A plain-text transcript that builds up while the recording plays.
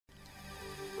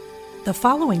The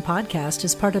following podcast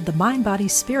is part of the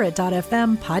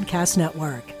MindBodySpirit.fm podcast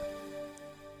network.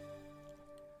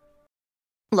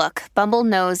 Look, Bumble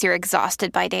knows you're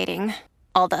exhausted by dating.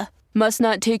 All the, must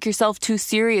not take yourself too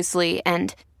seriously,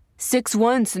 and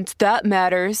 6'1" since that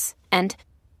matters, and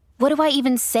what do I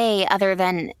even say other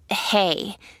than,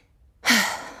 hey?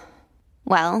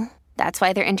 Well, that's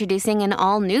why they're introducing an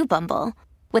all-new Bumble,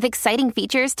 with exciting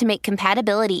features to make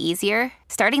compatibility easier,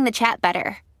 starting the chat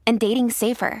better, and dating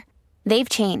safer. They've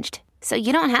changed, so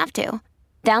you don't have to.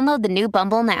 Download the new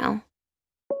Bumble now.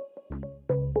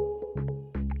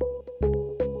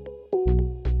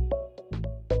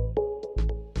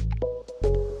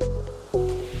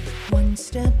 One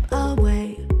step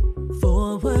away,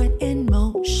 forward in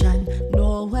motion.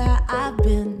 Know where I've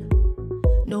been,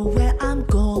 know where I'm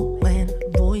going.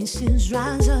 Voices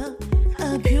rise up,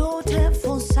 a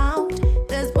beautiful sound.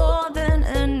 There's more than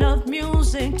enough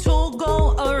music to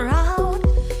go around.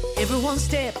 Everyone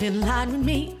step in line with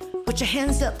me. Put your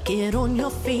hands up, get on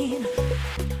your feet.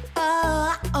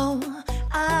 Oh, oh,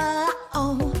 oh,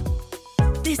 oh.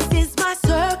 This is my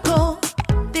circle.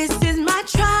 This is my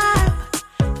tribe.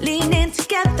 Leaning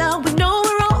together, we know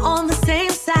we're all on the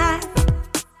same side.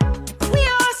 We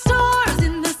are stars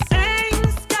in the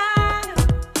same sky.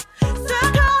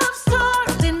 Circle of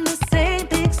stars in the same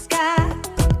big sky.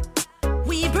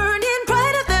 We burning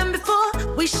brighter than before.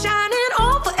 We shining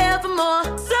on forevermore.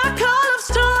 Circle of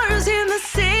stars in the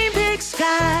same big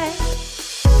sky.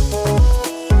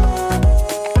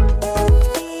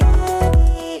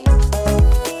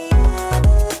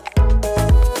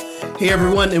 Hey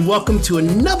everyone, and welcome to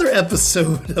another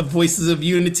episode of Voices of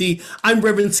Unity. I'm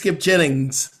Reverend Skip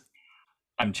Jennings.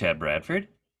 I'm Chad Bradford.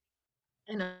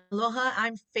 And aloha,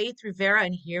 I'm Faith Rivera,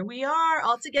 and here we are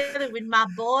all together with my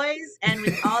boys and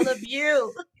with all of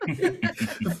you.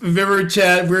 Remember,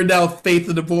 Chad, we're now Faith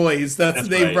of the Boys. That's the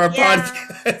name of our podcast.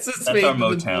 It's That's Faith our of the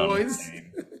Motown Boys.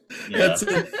 name. Yeah. That's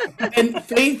it. And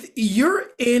Faith, you're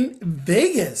in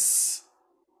Vegas.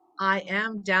 I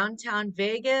am downtown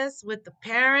Vegas with the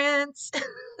parents,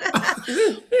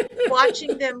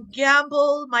 watching them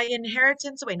gamble my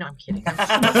inheritance. Wait, no, I'm kidding.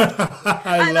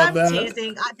 I love that.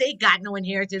 Teasing. They got no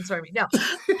inheritance for me. No,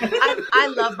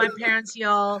 I love my parents,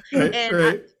 y'all.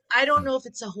 And I don't know if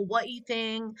it's a Hawaii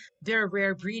thing. They're a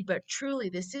rare breed, but truly,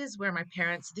 this is where my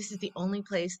parents, this is the only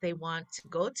place they want to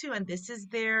go to. And this is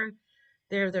their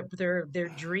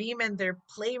dream and their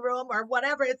playroom or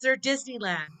whatever. It's their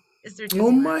Disneyland. Oh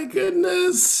my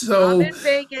goodness. So I'm in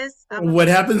Vegas. What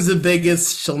happens in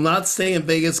Vegas shall not stay in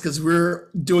Vegas because we're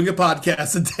doing a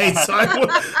podcast today. So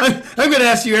I'm going to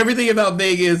ask you everything about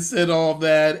Vegas and all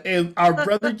that. And our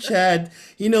brother Chad,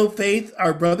 Faith,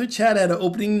 our brother Chad had an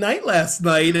opening night last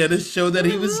night at a show that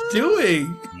he was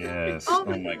doing. Yes. Oh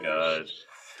my gosh.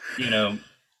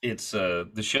 It's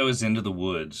the show is Into the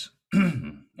Woods,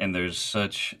 and there's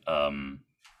such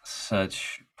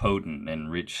potent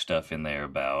and rich stuff in there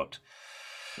about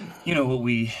what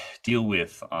we deal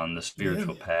with on the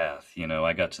spiritual path.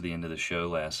 I got to the end of the show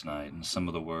last night, and some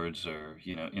of the words are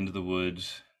into the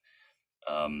woods,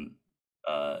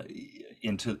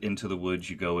 into the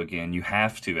woods you go again. You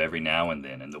have to every now and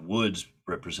then, and the woods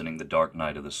representing the dark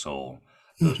night of the soul,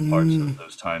 those parts of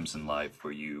those times in life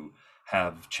where you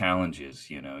have challenges,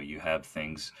 you have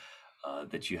things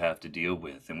that you have to deal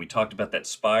with. And we talked about that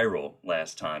spiral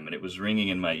last time, and it was ringing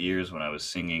in my ears when I was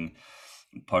singing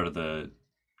part of the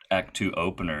Act 2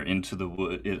 opener, Into the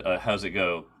Wood. How's it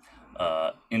go?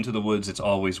 Into the woods, it's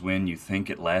always when you think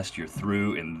at last you're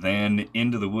through, and then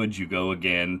into the woods you go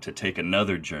again to take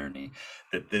another journey.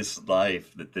 That this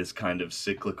life, that this kind of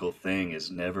cyclical thing is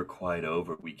never quite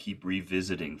over. We keep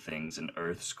revisiting things in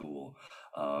Earth School.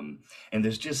 And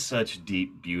there's just such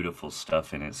deep, beautiful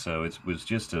stuff in it. So it was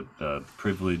just a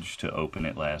privilege to open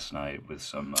it last night with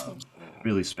some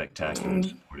really spectacular and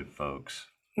supportive folks.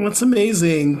 That's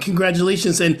amazing.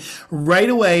 Congratulations. And right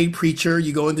away, preacher,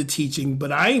 you go into teaching,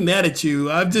 but I ain't mad at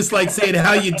you. I'm just like saying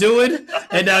how you doing.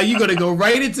 And now you're going to go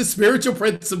right into spiritual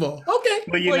principle.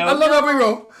 Okay. Well, I love how we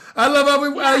roll. I love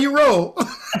how you roll.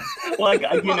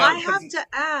 I have to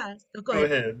ask. Go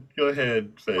ahead.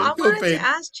 Faith. Well, I wanted to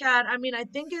ask Chad. I mean, I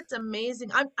think it's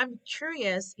amazing. I'm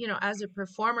curious, as a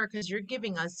performer, because you're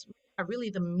giving us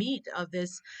really the meat of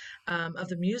this, of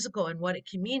the musical and what it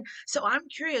can mean. So I'm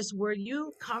curious, were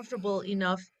you comfortable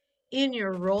enough in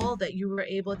your role that you were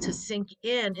able to sink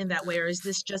in that way, or is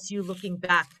this just you looking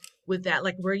back with that?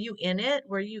 Like, were you in it?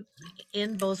 Were you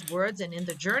in those words and in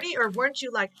the journey, or weren't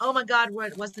you like, oh my God,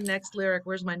 what's the next lyric?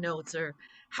 Where's my notes? Or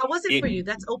how was it for you?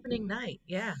 That's opening night.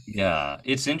 Yeah. Yeah.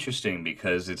 It's interesting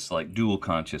because it's like dual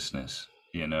consciousness,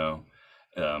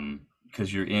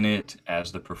 because you're in it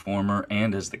as the performer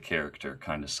and as the character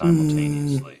kind of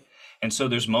simultaneously. And so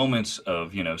there's moments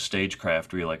of,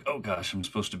 stagecraft where you're like, oh gosh, I'm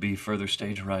supposed to be further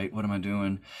stage right. What am I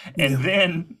doing? And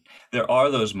then there are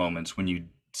those moments when you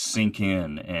sink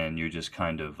in and you're just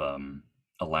kind of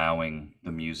allowing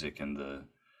the music and the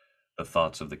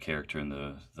thoughts of the character and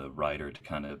the writer to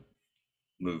kind of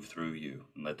move through you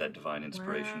and let that divine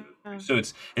inspiration move through.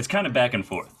 So it's kind of back and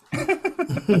forth. That's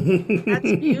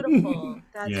beautiful.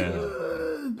 That's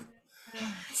beautiful.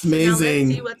 It's amazing.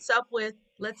 Now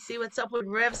let's see what's up with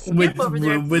Rev Skip over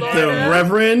there in with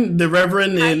Florida. the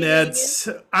Reverend, and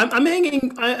I'm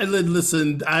hanging.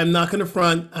 Listen, I'm not gonna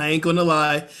front. I ain't gonna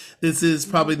lie. This is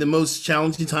probably the most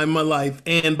challenging time of my life,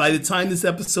 and by the time this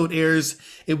episode airs,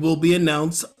 it will be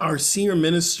announced our senior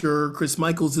minister, Chris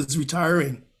Michaels, is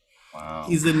retiring. Wow.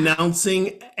 He's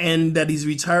announcing that he's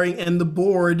retiring, and the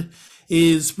board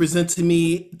is presenting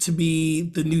me to be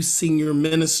the new senior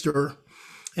minister.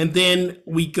 And then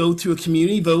we go through a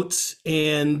community vote,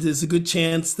 and there's a good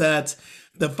chance that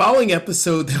the following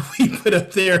episode that we put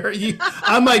up there,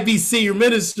 I might be senior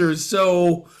minister.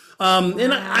 So,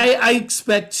 and I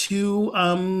expect to,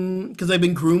 because I've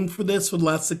been groomed for this for the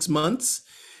last 6 months.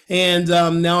 And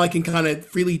now I can kind of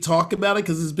freely talk about it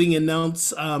because it's being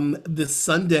announced this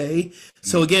Sunday.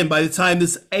 So again, by the time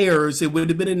this airs, it would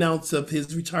have been announced of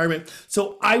his retirement.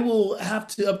 So I will have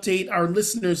to update our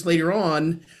listeners later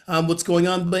on what's going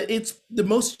on. But it's the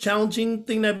most challenging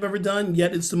thing I've ever done,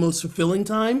 yet it's the most fulfilling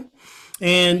time.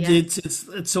 And it's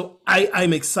so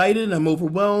I'm excited. I'm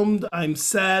overwhelmed. I'm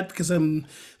sad because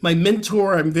my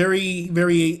mentor. I'm very,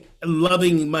 very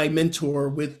loving my mentor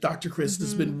with Dr. Chris.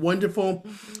 It's been wonderful.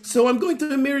 So I'm going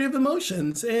through a myriad of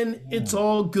emotions, and it's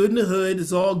all good in the hood.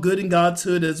 It's all good in God's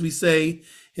hood, as we say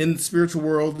in the spiritual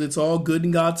world. It's all good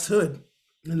in God's hood.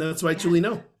 And that's what I truly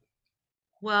know.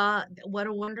 Well, what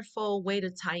a wonderful way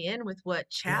to tie in with what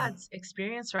Chad's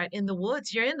experienced, right? In the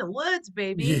woods. You're in the woods,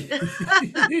 baby.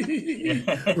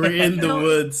 We're in the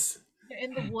woods. You're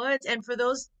in the woods. And for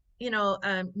those,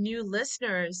 new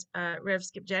listeners, Rev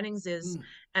Skip Jennings is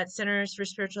at Centers for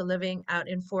Spiritual Living out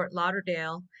in Fort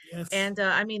Lauderdale. Yes. And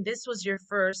this was your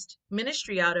first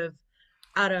ministry out of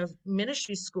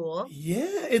ministry school.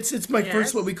 Yeah, it's my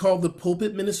first what we call the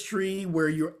pulpit ministry, where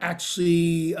you're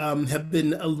actually have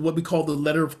been what we call the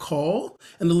letter of call.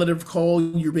 And the letter of call,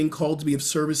 you're being called to be of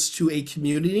service to a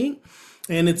community,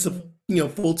 and it's a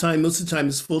full-time. Most of the time,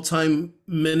 it's full-time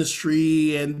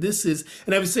ministry, and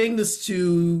I was saying this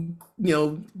to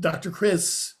Dr.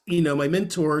 Chris, my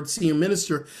mentor, senior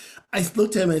minister. I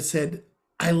looked at him and I said,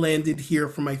 I landed here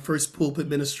for my first pulpit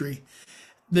ministry.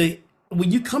 When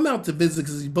you come out to visit,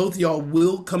 because both of y'all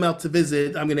will come out to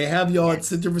visit, I'm going to have y'all at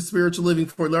Center for Spiritual Living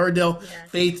Fort Lauderdale. Yes.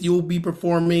 Faith, you'll be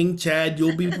performing. Chad,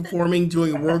 you'll be performing,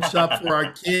 doing a workshop for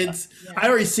our kids. Yes. I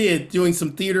already see it, doing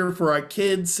some theater for our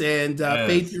kids. And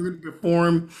Faith, you're going to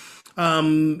perform.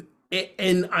 And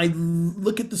I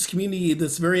look at this community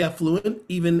that's very affluent,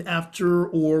 even after,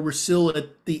 or we're still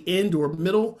at the end or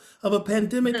middle of a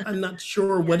pandemic. I'm not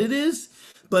sure what it is,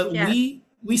 but we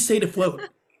stayed afloat.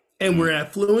 And we're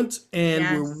affluent,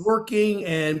 and we're working,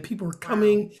 and people are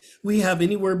coming. Wow. We have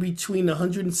anywhere between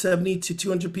 170 to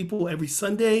 200 people every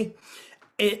Sunday,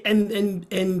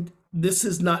 and this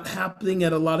is not happening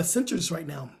at a lot of centers right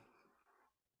now.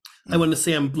 I want to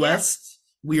say I'm blessed. Yes.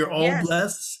 We are all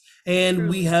blessed, and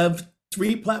we have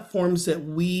 3 platforms that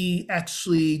we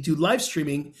actually do live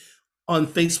streaming on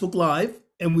Facebook Live,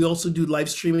 and we also do live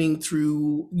streaming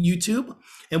through YouTube.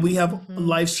 And we have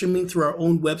live streaming through our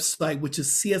own website, which is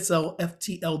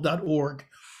cslftl.org.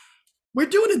 We're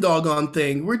doing a doggone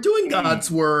thing. We're doing God's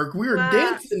work. We're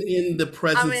dancing in the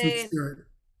presence and spirit.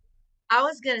 I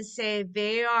was going to say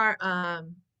they're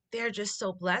just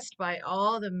so blessed by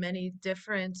all the many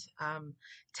different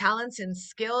talents and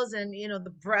skills and,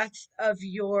 the breadth of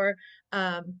your,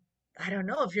 of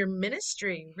your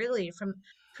ministry, really, from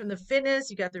the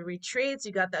fitness, you got the retreats,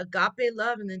 you got the agape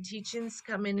love and the teachings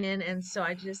coming in. And so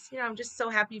I'm just so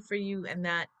happy for you and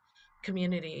that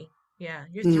community. Yeah.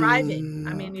 You're thriving.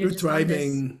 I mean, you're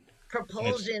thriving.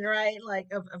 Propulsion, right?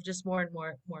 Like of just more and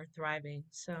more thriving.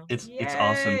 So it's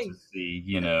awesome to see,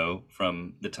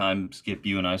 from the time, Skip,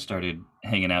 you and I started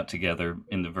hanging out together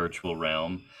in the virtual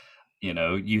realm,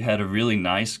 you had a really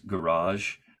nice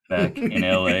garage back in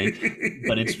LA,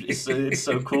 but it's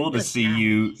so cool to see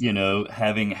you,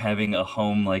 having a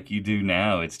home like you do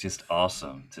now. It's just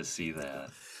awesome to see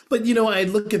that. But I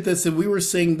look at this, and we were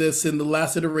saying this in the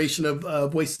last iteration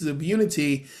of Voices of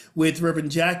Unity with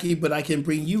Reverend Jackie, but I can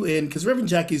bring you in because Reverend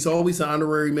Jackie is always an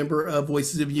honorary member of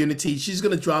Voices of Unity. She's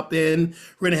going to drop in.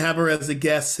 We're going to have her as a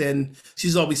guest, and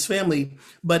she's always family.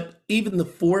 But even the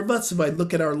four of us, if I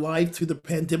look at our life through the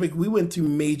pandemic, we went through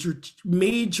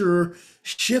major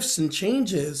shifts and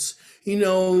changes.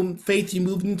 Faith, you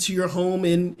moved into your home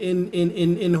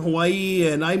in Hawaii,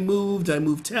 and I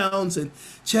moved towns, and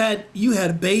Chad, you had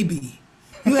a baby.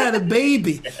 You had a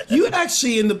baby. You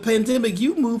actually, in the pandemic,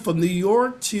 you moved from New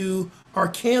York to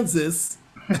Arkansas,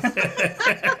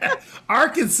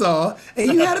 Arkansas,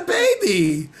 and you had a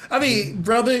baby. I mean,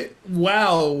 brother,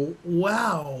 wow.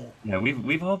 Yeah,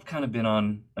 we've all kind of been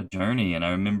on a journey, and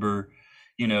I remember,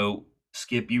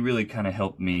 Skip, you really kind of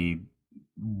helped me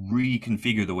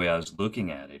reconfigure the way I was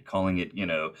looking at it, calling it,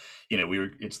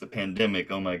 it's the pandemic,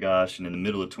 oh my gosh, and in the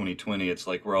middle of 2020, it's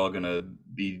like we're all gonna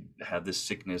have this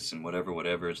sickness and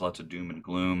whatever. It's lots of doom and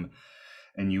gloom,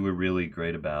 and you were really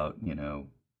great about,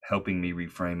 helping me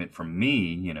reframe it from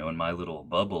me, in my little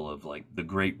bubble of like the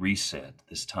great reset,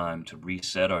 this time to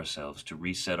reset ourselves, to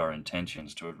reset our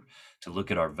intentions, to look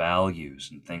at our values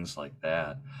and things like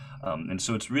that. And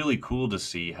so it's really cool to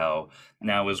see how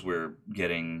now, as we're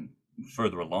getting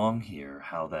further along here,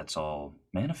 how that's all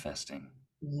manifesting.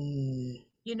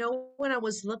 When I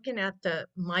was looking at the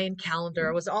Mayan calendar,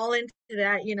 I was all into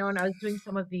that, and I was doing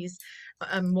some of these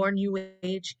more new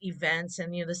age events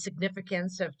and, the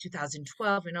significance of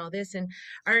 2012 and all this. And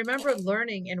I remember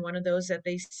learning in one of those that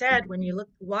they said when you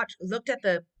looked at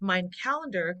the Mayan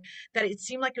calendar, that it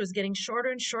seemed like it was getting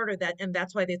shorter and shorter, and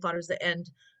that's why they thought it was the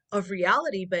end of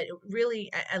reality. But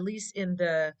really, at least in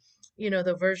the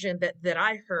the version that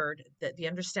I heard, that the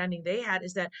understanding they had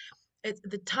is that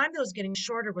the time that was getting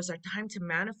shorter was our time to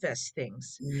manifest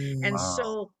things. And Wow.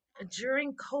 so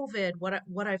during COVID,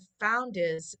 what I found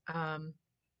is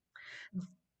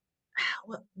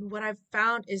what I've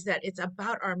found is that it's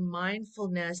about our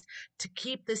mindfulness to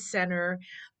keep the center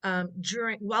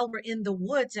while we're in the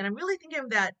woods. And I'm really thinking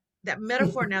of that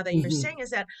metaphor now that you're saying,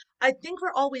 is that I think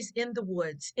we're always in the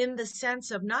woods, in the sense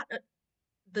of not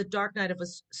the dark night of a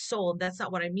soul. That's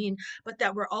not what I mean, but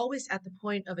that we're always at the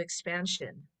point of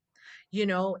expansion,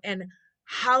 and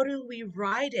how do we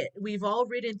ride it? We've all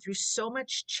ridden through so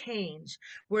much change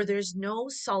where there's no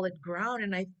solid ground.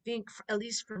 And I think, at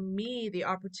least for me, the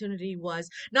opportunity was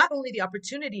not only the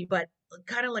opportunity, but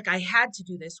kind of like I had to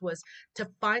do this, was to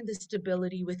find the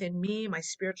stability within me, my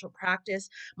spiritual practice,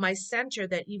 my center,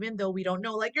 that even though we don't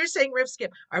know, like you're saying, Riff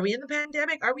Skip, are we in the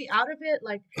pandemic? Are we out of it?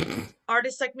 Like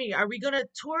artists like me, are we going to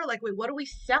tour? Like, wait, what do we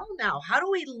sell now? How do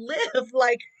we live?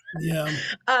 Like, Yeah.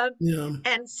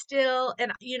 And still,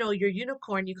 and your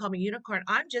unicorn, you call me unicorn.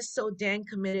 I'm just so dang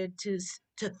committed to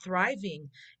thriving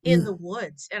in the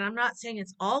woods. And I'm not saying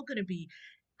it's all going to be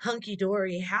hunky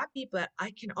dory happy, but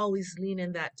I can always lean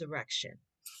in that direction.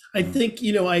 I think,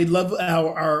 I love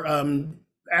our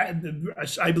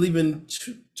I believe in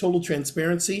total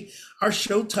transparency. Our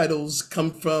show titles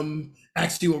come from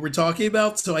actually what we're talking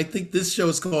about. So I think this show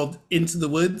is called Into the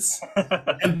Woods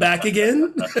and Back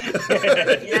Again.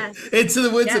 Yes. Into the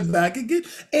Woods Yes. and Back Again.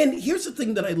 And here's the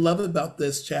thing that I love about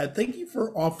this, Chad. Thank you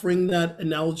for offering that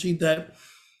analogy, that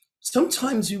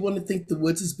sometimes you want to think the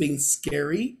woods is being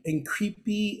scary and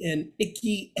creepy and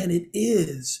icky, and it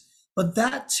is. But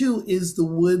that too is the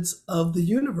woods of the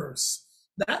universe.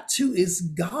 That too is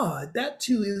God. That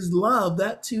too is love.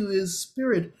 That too is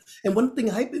spirit. And one thing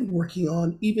I've been working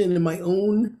on, even in my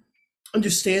own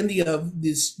understanding of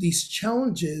these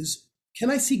challenges, can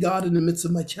I see God in the midst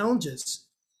of my challenges?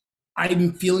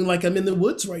 I'm feeling like I'm in the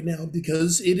woods right now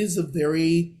because it is a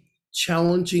very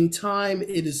challenging time.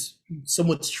 It is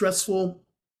somewhat stressful.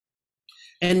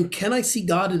 And can I see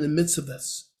God in the midst of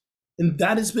this? And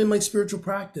that has been my spiritual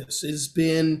practice. It's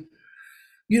been,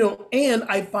 and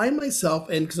I find myself,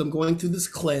 and because I'm going through this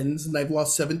cleanse and I've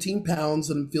lost 17 pounds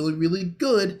and I'm feeling really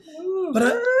good,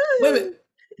 but wait a minute.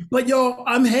 But y'all,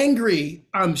 I'm hangry.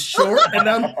 I'm short and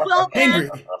I'm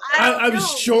hangry. I'm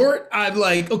short. I'm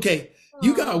like, okay,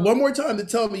 you got one more time to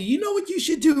tell me, you know what you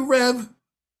should do, Rev?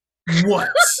 What?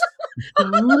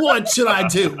 What should I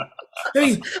do? I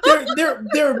mean,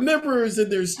 there are members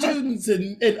and there's students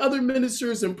and other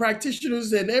ministers and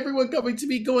practitioners and everyone coming to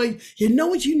me going, you know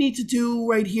what you need to do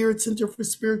right here at Center for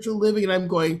Spiritual Living? And I'm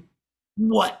going,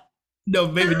 what? No,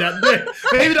 maybe not.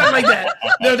 Maybe not like that.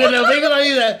 No, maybe not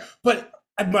like that. But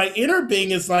my inner being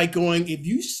is like going, if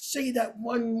you say that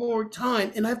one more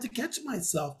time, and I have to catch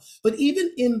myself. But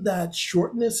even in that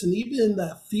shortness and even in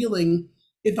that feeling,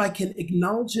 if I can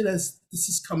acknowledge it as this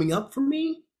is coming up for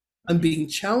me, I'm being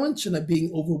challenged and I'm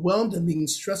being overwhelmed and being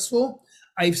stressful,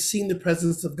 I've seen the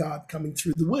presence of God coming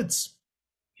through the woods.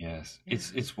 Yes, Yeah.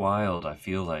 it's wild. I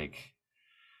feel like,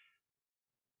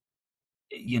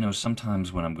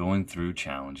 sometimes when I'm going through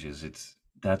challenges,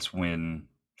 that's when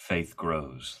faith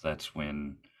grows. That's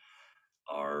when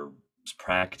our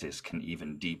practice can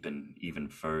even deepen even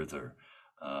further.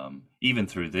 Even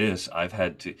through this, I've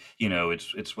had to,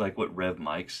 it's like what Rev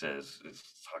Mike says. It's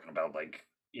talking about like,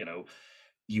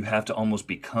 you have to almost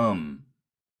become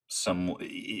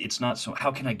it's not so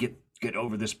how can I get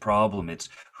over this problem? It's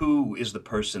who is the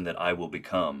person that I will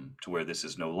become to where this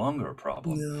is no longer a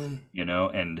problem, Yeah.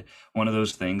 and one of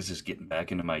those things is getting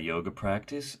back into my yoga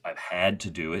practice. I've had to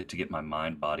do it to get my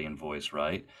mind, body, and voice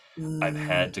right. I've Mm.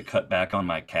 had to cut back on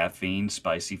my caffeine,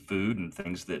 spicy food, and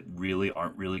things that really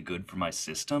aren't really good for my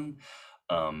system.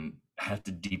 Have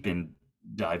to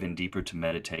dive in deeper to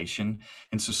meditation.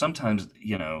 And so sometimes,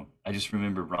 I just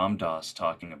remember Ram Dass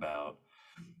talking about,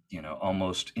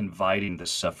 almost inviting the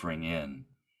suffering in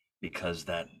because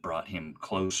that brought him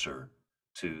closer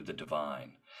to the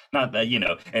divine. Not that,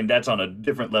 and that's on a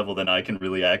different level than I can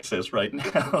really access right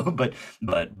now, but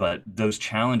those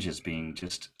challenges being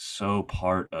just so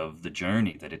part of the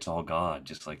journey that it's all God,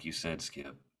 just like you said,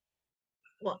 Skip.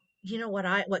 Well, you know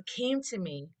what came to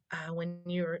me when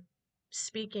you were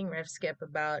speaking, Rev Skip,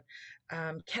 about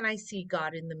can I see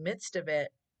God in the midst of it?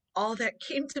 All that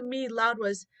came to me loud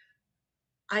was,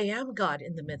 I am God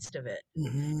in the midst of it.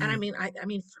 And I Mhm. mean, I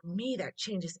mean, for me, that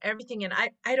changes everything. And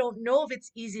I don't know if it's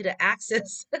easy to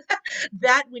access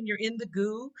that when you're in the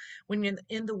goo, when you're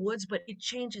in the woods, but it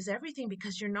changes everything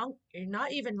because you're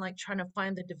not even like trying to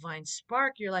find the divine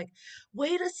spark. You're like,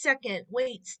 wait a second,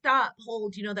 wait, stop,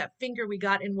 hold, that finger we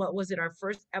got in what was it, our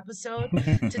first episode,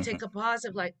 to take a pause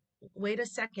of like, wait a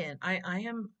second, I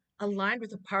am aligned with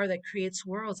the power that creates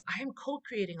worlds. I am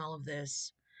co-creating all of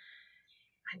this.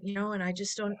 And I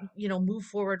just don't, move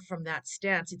forward from that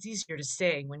stance. It's easier to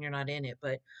say when you're not in it,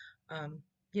 but, I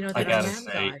that I gotta am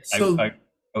say, God. So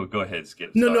oh, go ahead,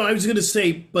 Skip. no, Sorry. I was going to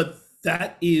say, but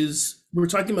we're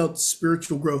talking about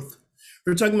spiritual growth.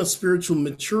 We're talking about spiritual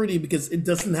maturity because it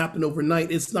doesn't happen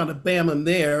overnight. It's not a bam, I'm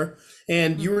there.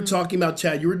 And you were Hmm. talking about,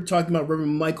 Chad, you were talking about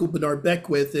Reverend Michael Bernard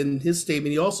Beckwith in his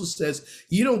statement. He also says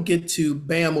you don't get to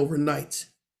bam overnight.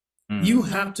 You Mm,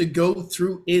 Hmm. have to go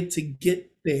through it to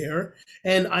get there.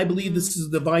 And I believe Hmm. this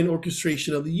is the divine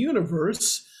orchestration of the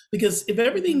universe. Because if Hmm.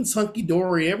 everything's hunky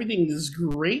dory, everything is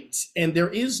great, and there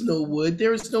is no wood,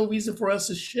 there is no reason for us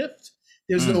to shift.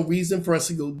 There's no mm, reason for us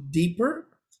to go deeper.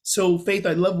 So, Faith,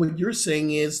 I love what you're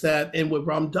saying is that, and what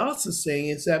Ram Dass is saying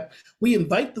is that we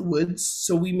invite the woods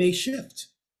so we may shift.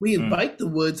 We mm, invite the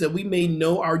woods that we may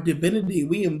know our divinity.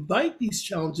 We invite these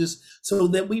challenges so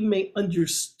that we may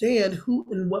understand who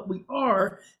and what we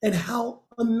are and how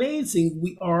amazing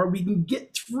we are. We can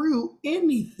get through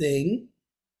anything.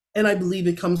 And I believe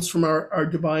it comes from our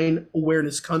divine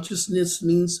awareness. Consciousness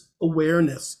means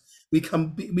awareness. We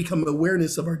become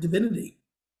awareness of our divinity.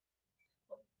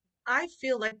 I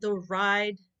feel like that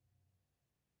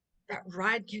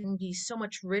ride can be so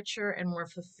much richer and more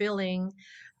fulfilling.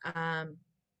 Um,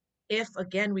 if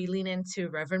again, we lean into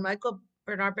Reverend Michael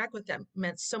Bernard Beckwith, that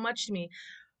meant so much to me,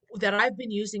 that I've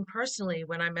been using personally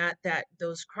when I'm at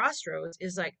those crossroads,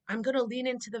 is like I'm going to lean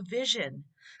into the vision,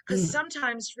 because Mm,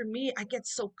 sometimes for me I get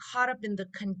so caught up in the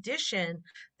condition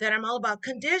that I'm all about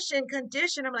condition.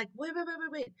 I'm like, wait.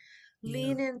 yeah.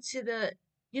 Lean into the,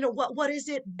 what is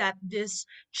it that this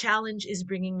challenge is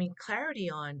bringing me clarity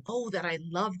on? Oh, that I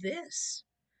love this,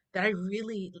 that I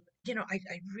really,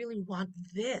 I really want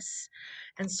this.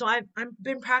 And so I've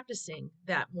been practicing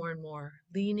that more and more,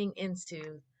 leaning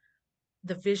into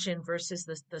the vision versus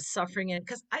the suffering. And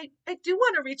because I do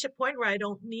want to reach a point where I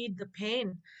don't need the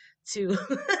pain to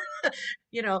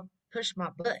push my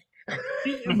butt.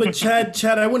 But Chad,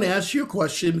 I want to ask you a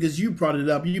question because you brought it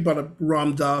up. You brought up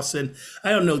Ram Dass, and I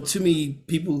don't know too many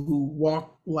people who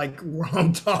walk like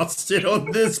Ram Dass did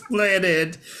on this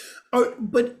planet.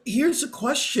 But here's a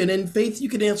question, and Faith, you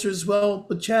can answer as well.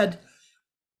 But Chad,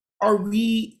 are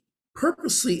we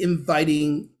purposely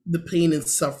inviting the pain and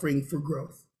suffering for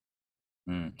growth?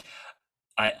 mm.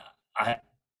 I, I,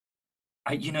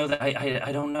 that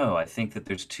I don't know. I think that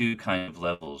there's two kind of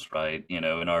levels, right? In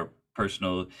our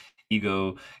personal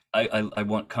ego, I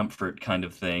want comfort kind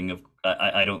of thing.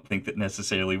 I don't think that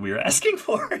necessarily we're asking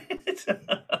for it.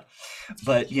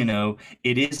 But,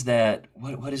 it is that,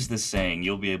 what is this saying?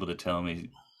 You'll be able to tell me,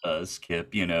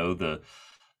 Skip, we want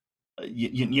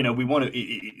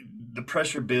to, the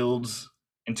pressure builds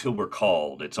until we're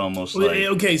called. It's almost like,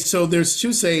 Okay, so there's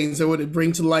two sayings I want to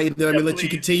bring to light, then I'm yeah, gonna let you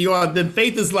please. continue on. Then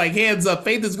Faith is like, hands up.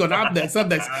 Faith is going, I'm next, I'm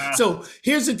next. So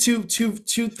here's the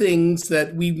two things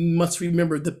that we must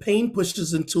remember. The pain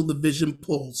pushes until the vision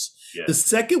pulls. The Yes.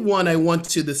 second one I want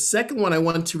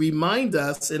to remind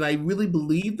us, and I really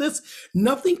believe this,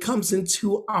 nothing comes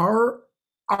into our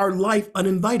life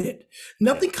uninvited.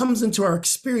 Nothing comes into our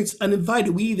experience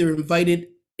uninvited. We either invited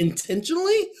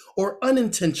intentionally or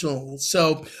unintentional.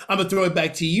 So I'm gonna throw it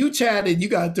back to you, Chad, and you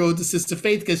gotta throw it to Sister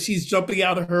Faith because she's jumping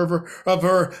out of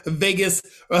her Vegas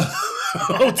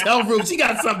hotel room. She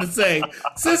got something to say.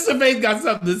 Sister Faith got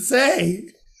something to say.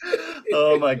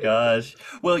 Oh my gosh.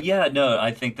 Well, yeah, no,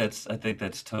 I think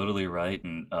that's totally right.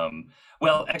 And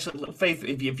well, actually, Faith,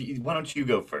 if you, why don't you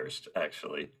go first,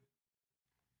 actually?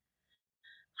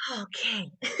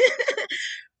 Okay.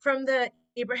 From the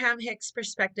Abraham Hicks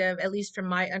perspective, at least from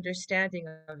my understanding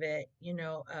of it,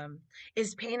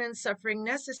 is pain and suffering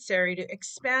necessary to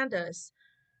expand us?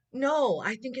 No,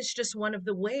 I think it's just one of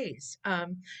the ways.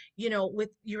 With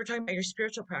you were talking about your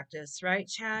spiritual practice, right,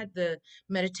 Chad? The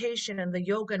meditation and the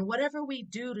yoga and whatever we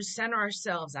do to center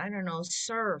ourselves. I don't know,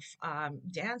 surf,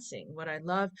 dancing. What I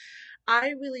love, I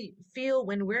really feel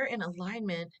when we're in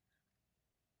alignment,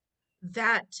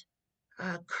 that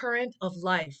current of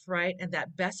life, right, and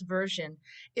that best version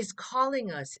is calling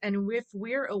us. And if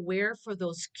we're aware for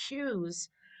those cues,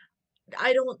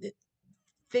 I don't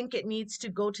think it needs to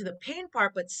go to the pain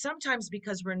part, but sometimes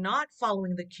because we're not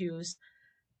following the cues,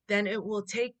 then it will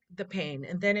take the pain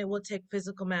and then it will take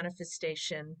physical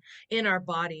manifestation in our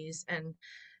bodies and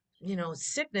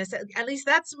sickness. At least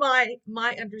that's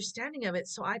my understanding of it.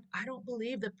 So I don't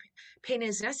believe the pain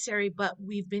is necessary, but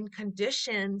we've been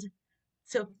conditioned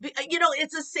to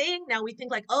it's a saying now. We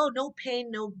think like, oh, no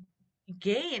pain, no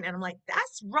gain. And I'm like,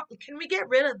 that's wrong. Can we get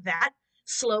rid of that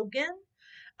slogan?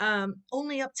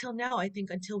 Only up till now, I think,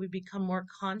 until we become more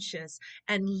conscious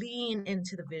and lean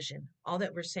into the vision. All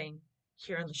that we're saying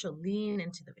here on the show, lean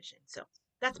into the vision. So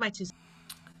that's my two.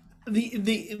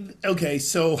 Okay,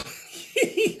 so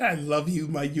I love you,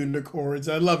 my unicorns.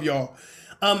 I love y'all.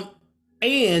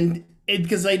 And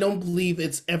because I don't believe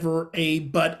it's ever a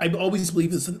but, I always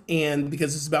believe it's an and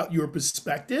because it's about your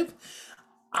perspective.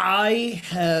 I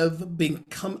have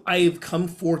come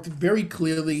forth very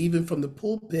clearly, even from the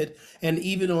pulpit and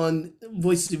even on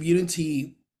Voices of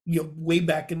Unity, way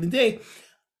back in the day.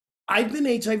 I've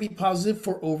been HIV positive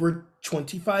for over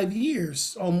 25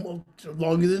 years, almost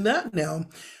longer than that now.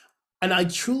 And I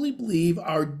truly believe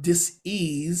our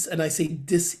dis-ease, and I say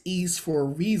dis-ease for a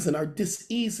reason, our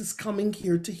dis-ease is coming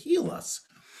here to heal us.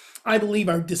 I believe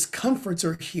our discomforts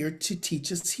are here to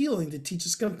teach us healing, to teach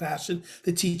us compassion,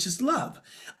 to teach us love.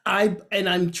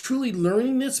 I'm truly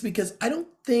learning this because I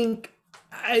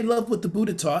love what the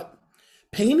Buddha taught.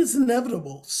 Pain is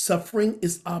inevitable. Suffering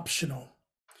is optional.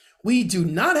 We do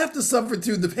not have to suffer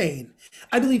through the pain.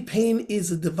 I believe pain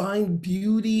is a divine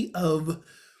beauty of,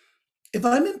 if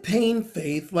I'm in pain,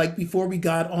 Faith, like before we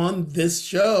got on this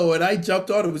show and I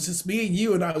jumped on, it was just me and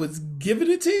you and I was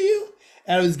giving it to you.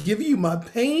 And I was giving you my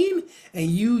pain, and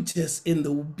you just, in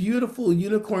the beautiful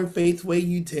unicorn Faith way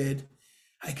you did,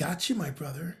 I got you, my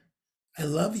brother. I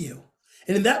love you.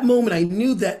 And in that moment, I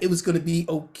knew that it was going to be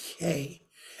okay.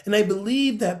 And I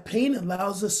believe that pain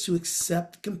allows us to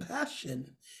accept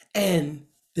compassion and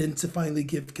then to finally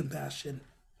give compassion.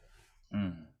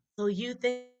 So you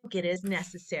think it is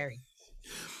necessary?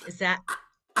 Is that?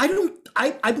 I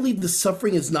believe the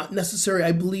suffering is not necessary.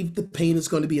 I believe the pain is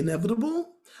going to be inevitable.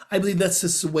 I believe that's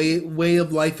just the way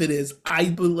of life it is. I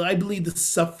believe the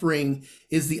suffering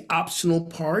is the optional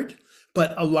part,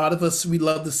 but a lot of us, we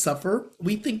love to suffer.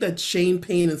 We think that shame,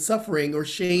 pain, and suffering, or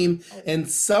shame and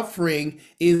suffering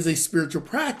is a spiritual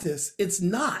practice. It's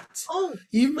not. Oh,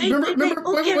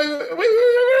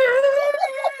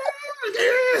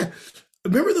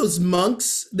 Remember those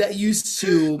monks that used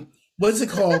to, what's it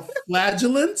called?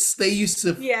 Flagellants? They used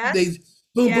to,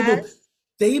 boom.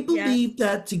 They believed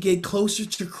that to get closer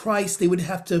to Christ, they would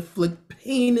have to inflict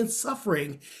pain and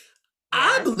suffering.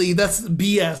 I believe that's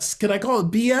BS. Can I call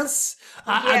it BS?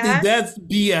 I think that's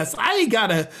BS. I ain't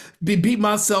gotta beat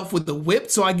myself with the whip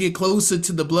so I get closer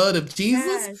to the blood of Jesus.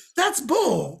 Yes. That's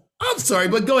bull. I'm sorry,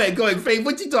 but go ahead, Faith.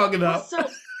 What you talking about? So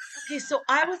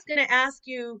I was gonna ask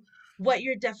you what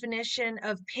your definition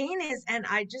of pain is, and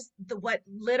what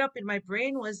lit up in my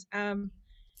brain was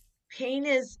pain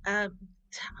is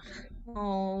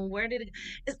where did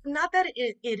it's not that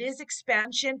it is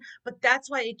expansion, but that's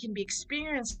why it can be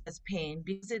experienced as pain,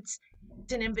 because it's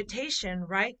an invitation,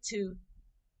 right, to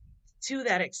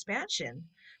that expansion.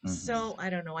 So I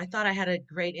don't know, I thought I had a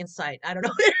great insight. I don't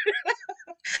know.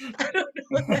 I don't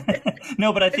know.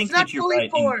 No, but I It's think not that you're fully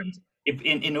right. formed.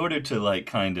 In order to like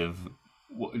kind of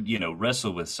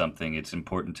wrestle with something, it's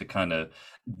important to kind of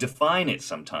define it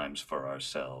sometimes for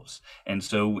ourselves. And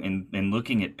so in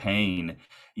looking at pain,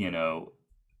 you know,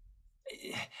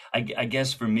 I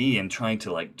guess for me, in trying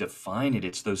to like define it,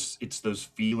 it's those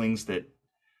feelings that,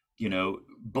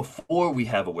 before we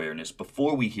have awareness,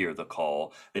 before we hear the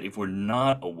call, that if we're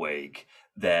not awake,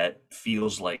 that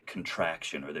feels like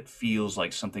contraction, or that feels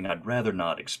like something I'd rather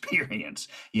not experience,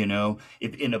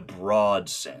 if in a broad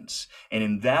sense. And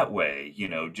in that way,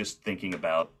 just thinking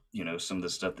about, some of the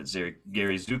stuff that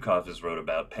Gary Zukov has wrote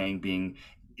about pain being,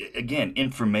 again,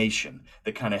 information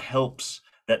that kind of helps,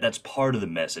 that's part of the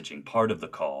messaging, part of the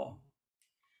call.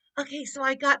 Okay, so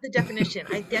I got the definition.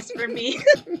 I guess for me,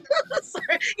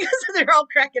 sorry, because they're all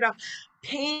cracking up.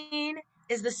 Pain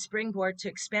is the springboard to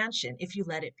expansion if you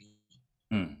let it be,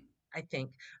 Hmm. I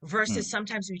think, Hmm. versus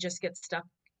sometimes we just get stuck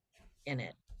in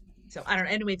it. So I don't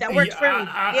know. Anyway, that worked Yeah, for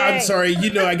me. I'm Yay. sorry.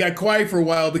 I got quiet for a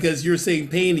while because you're saying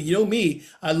pain. And you know me,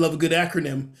 I love a good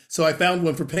acronym. So I found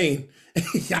one for pain.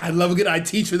 Yeah, I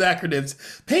teach with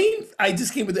acronyms. Pain, I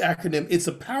just came with the acronym. It's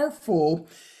a powerful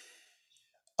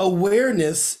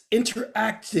awareness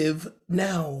interactive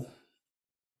now.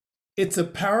 It's a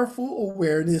powerful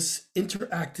awareness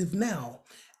interactive now.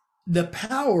 The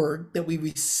power that we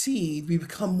receive, we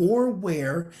become more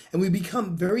aware and we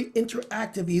become very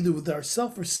interactive either with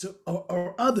ourselves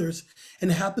or others,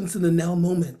 and it happens in the now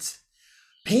moment.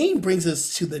 Pain brings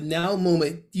us to the now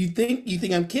moment. You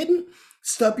think I'm kidding?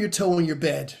 Stub your toe on your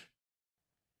bed.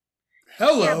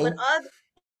 Yeah, but Hello.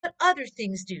 other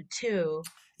things do too.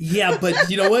 Yeah,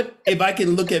 but you know what? If I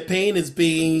can look at pain as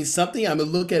being something, I'm gonna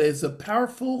look at it as a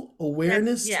powerful That's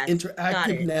awareness, yes, got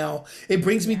interactive it. now. It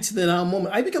brings me Yeah, to the now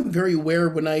moment. I become very aware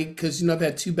because I've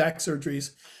had two back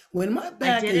surgeries. When my I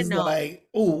back didn't is know. like,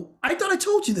 oh, I thought I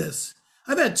told you this.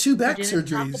 I've had two You back didn't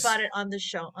talk surgeries. about it on the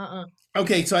show.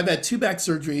 Okay, so I've had two back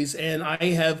surgeries and I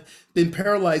have been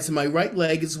paralyzed in my right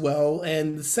leg as well.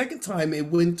 And the second time it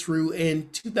went through in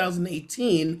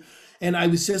 2018, and I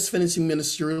was just finishing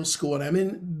ministerial school and I'm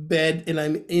in bed and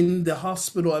I'm in the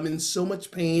hospital. I'm in so much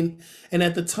pain. And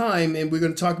at the time, and we're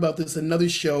going to talk about this in another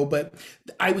show, but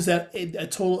I was at a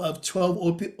total of 12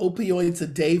 opioids a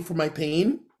day for my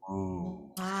pain.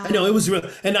 Ooh. I know it Wow. was real,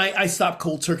 and I stopped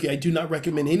cold turkey. I do not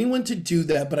recommend anyone to do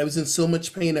that, but I was in so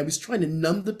much pain. I was trying to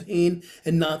numb the pain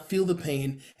and not feel the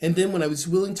pain. And then when I was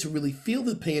willing to really feel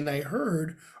the pain, I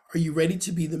heard, "Are you ready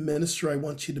to be the minister I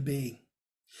want you to be?"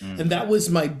 And Mm. that was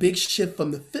my big shift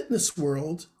from the fitness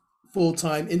world full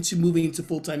time into moving into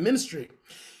full time ministry.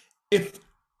 If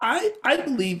I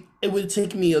believe it would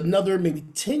take me another maybe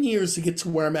 10 years to get to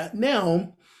where I'm at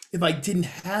now if I didn't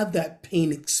have that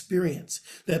pain experience.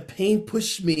 That pain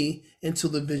pushed me until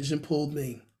the vision pulled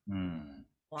me. Mm.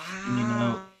 And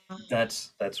Wow.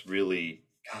 that's really,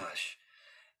 gosh,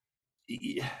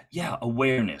 yeah,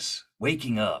 awareness,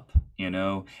 waking up,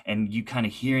 and you kind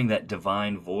of hearing that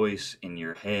divine voice in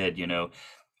your head,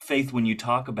 Faith, when you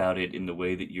talk about it in the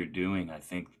way that you're doing, I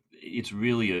think it's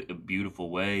really a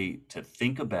beautiful way to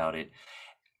think about it.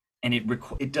 And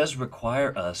it does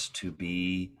require us to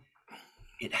be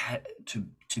it had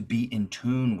to be in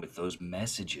tune with those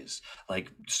messages,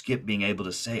 like Skip being able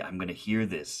to say, I'm going to hear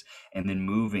this, and then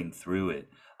moving through it.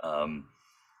 um,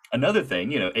 Another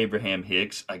thing, Abraham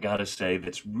Hicks, I gotta say,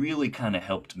 that's really kind of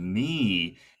helped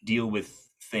me deal with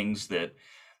things that,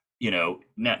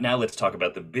 now let's talk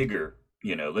about the bigger,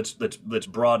 let's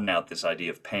broaden out this idea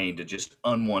of pain to just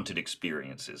unwanted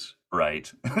experiences, right?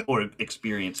 Or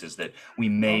experiences that we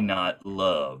may Oh, not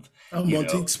love, I you want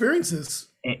to know, experiences.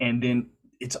 and then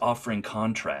it's offering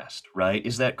contrast, right?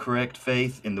 Is that correct,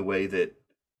 Faith, in the way that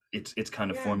it's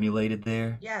kind of Yeah. formulated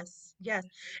there? Yes. Yes.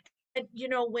 And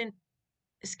when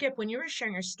Skip, when you were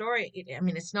sharing your story, I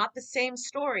mean, it's not the same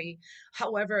story.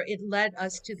 However, it led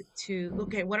us to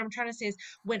okay, what I'm trying to say is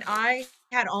when I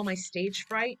had all my stage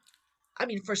fright, I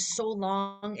mean, for so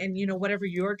long, and whatever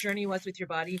your journey was with your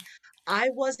body, I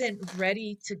wasn't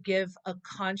ready to give a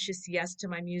conscious yes to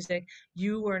my music.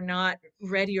 You were not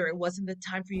ready, or it wasn't the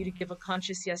time for you to give a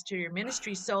conscious yes to your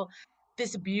ministry. So,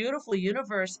 this beautiful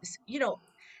universe,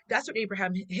 that's what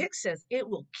Abraham Hicks says. It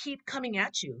will keep coming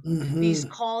at you. These Hmm.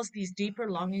 calls, these deeper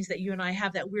longings that you and I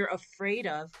have that we're afraid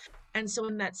of. And so,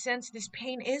 in that sense, this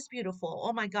pain is beautiful.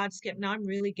 Oh my God, Skip, now I'm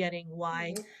really getting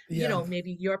why Yeah.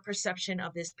 maybe your perception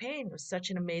of this pain was such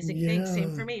an amazing thing. Same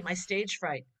Yeah. for me. My stage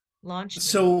fright launched me.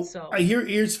 So So, I hear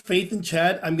ears, faith, and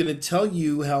Chad. I'm going to tell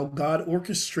you how God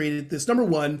orchestrated this. Number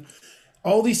one,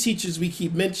 all these teachers we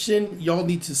keep mentioning, y'all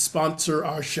need to sponsor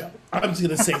our show. I'm just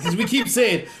gonna say, because we keep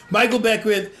saying Michael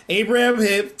Beckwith, Abraham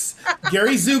Hicks,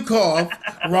 Gary Zukoff,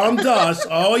 Ram Dass,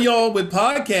 all y'all with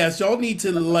podcasts, y'all need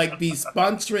to like be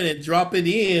sponsoring and dropping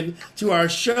in to our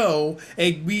show.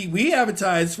 And we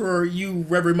advertise for you,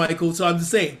 Reverend Michael. So I'm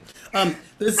just saying.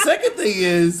 The second thing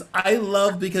is I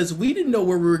love, because we didn't know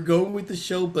where we were going with the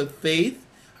show, but Faith,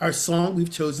 our song we've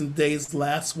chosen today is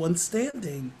Last One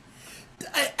Standing.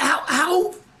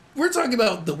 How we're talking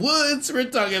about the woods,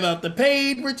 we're talking about the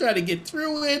pain, we're trying to get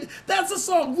through it. That's a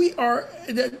song we are.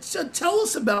 Tell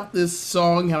us about this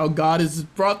song, how God has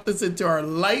brought this into our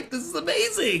life. This is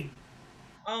amazing.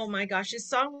 Oh my gosh, this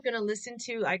song we're going to listen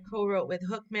to, I co-wrote with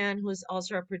Hookman, who is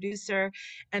also our producer.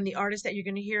 And the artist that you're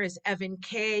going to hear is Evan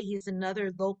Kay. He's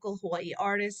another local Hawaii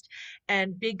artist.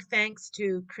 And big thanks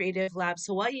to Creative Labs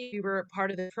Hawaii. We were part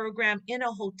of the program in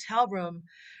a hotel room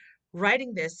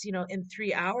writing this, in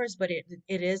 3 hours. But it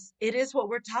is what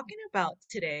we're talking about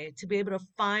today, to be able to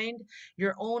find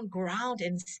your own ground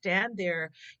and stand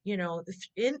there, in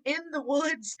the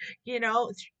woods,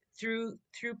 through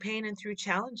pain and through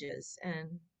challenges, and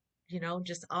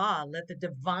just let the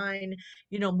divine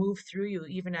move through you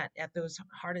even at those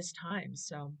hardest times.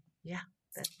 So yeah,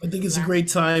 I think it's a last great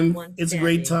time. one It's a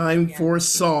great standing. time Yeah. for a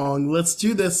song. Let's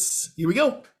do this. Here we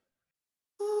go.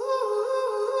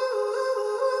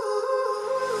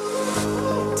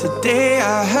 Today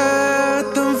I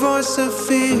heard the voice of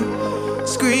fear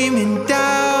screaming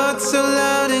doubt so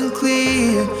loud and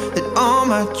clear that all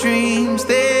my dreams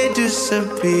they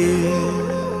disappear.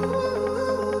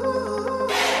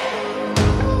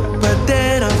 But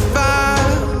then a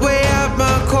fire way out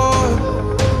my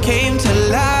core came to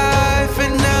life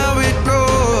and now it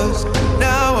grows.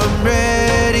 Now I'm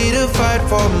ready to fight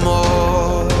for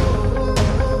more.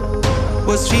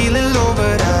 Was feeling low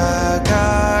but I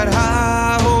got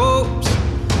high hopes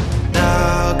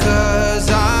now, 'cause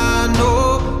I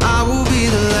know I will be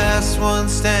the last one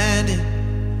standing.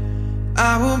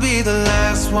 I will be the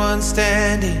last one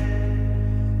standing.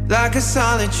 Like a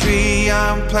solid tree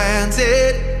I'm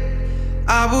planted,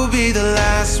 I will be the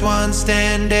last one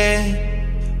standing.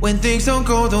 When things don't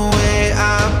go the way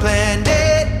I planned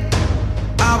it,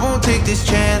 I won't take this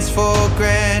chance for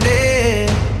granted.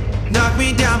 Knock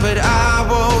me down but I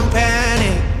won't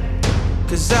panic,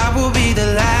 'cause I will be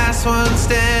the last one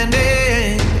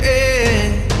standing.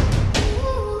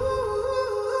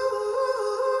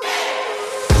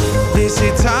 They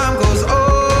say time goes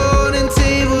on and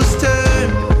tables turn.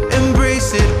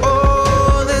 Embrace it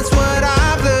all, that's what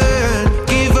I've learned.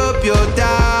 Give up your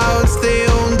doubts, they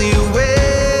only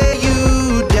weigh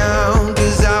you down.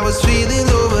 'Cause I was feeling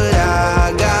low but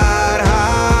I got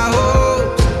high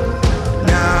hopes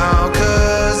now,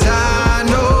 'cause I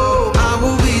know I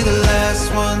will be the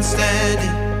last one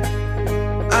standing.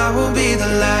 I will be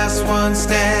the last one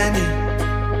standing.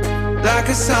 Like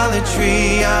a solid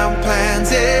tree I'm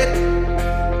planted,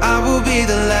 I will be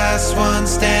the last one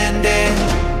standing.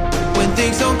 When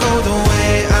things don't go the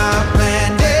way I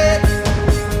planned it,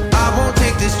 I won't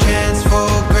take this chance for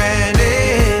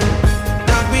granted.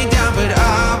 Knock me down but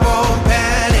I won't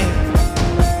panic,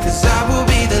 'cause I will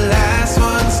be the last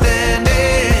one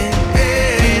standing.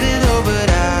 Feeling low but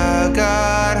I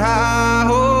got high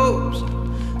hopes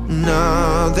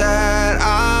now that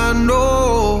I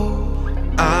know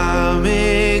I'm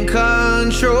in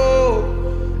control.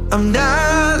 I'm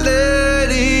not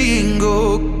letting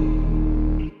go,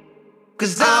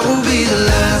 'cause I will be the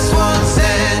last one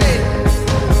standing.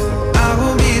 I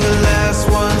will be the last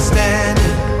one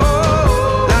standing.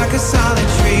 Like a solid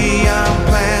tree I'm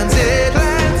planted,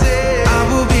 I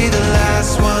will be the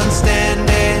last one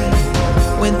standing.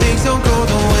 When things don't go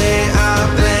the way I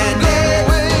planned it,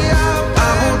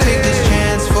 I won't take this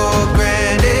chance for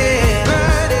granted.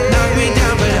 Knock me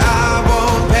down but I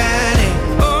won't panic,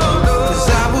 'cause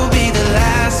I will be the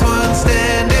last one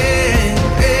standing.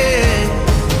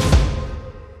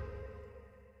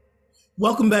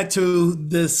 Welcome back to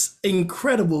this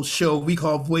incredible show we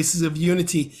call Voices of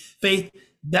Unity. Faith,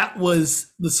 that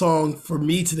was the song for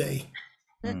me today.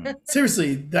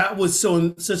 Seriously, that was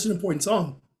such an important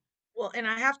song. Well, and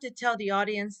I have to tell the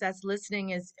audience that's listening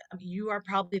is you are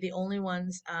probably the only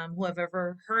ones who have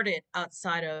ever heard it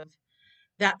outside of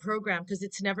that program, because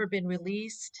it's never been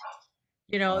released.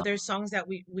 There's songs that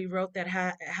we wrote that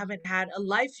haven't had a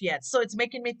life yet. So it's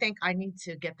making me think I need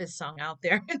to get this song out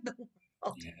there in the world.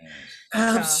 Yes.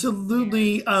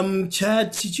 Absolutely.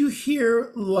 Chad, did you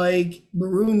hear like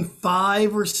Maroon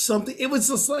 5 or something? It was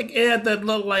just like it had that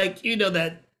little, like,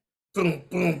 that boom,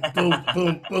 boom, boom,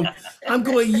 boom, boom. I'm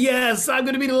going, yes, I'm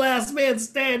going to be the last man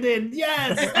standing.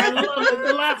 Yes, I love it.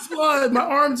 The last one. My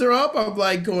arms are up. I'm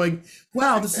like going,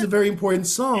 wow, this is a very important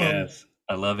song. Yes,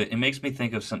 I love it. It makes me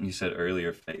think of something you said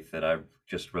earlier, Faith, that I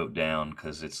just wrote down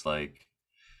because it's like,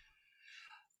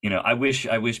 I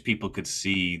wish people could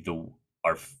see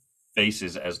our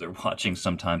faces as they're watching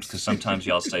sometimes, because sometimes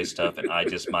y'all say stuff and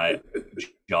my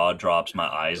jaw drops, my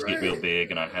eyes get real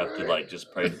big, and I have to like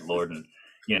just pray to the Lord, and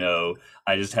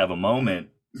I just have a moment.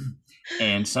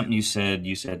 And something you said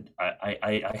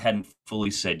I hadn't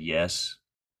fully said yes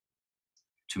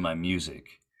to my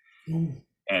music.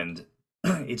 And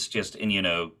it's just,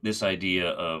 and this idea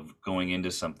of going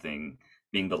into something,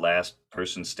 being the last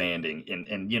person standing,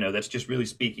 and that's just really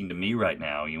speaking to me right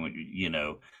now.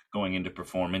 Going into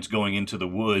performance, going into the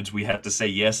woods, we have to say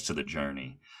yes to the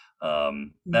journey.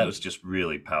 That was just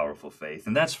really powerful, Faith,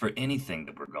 and that's for anything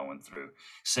that we're going through.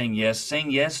 Saying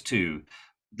yes to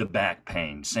the back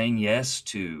pain, saying yes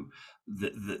to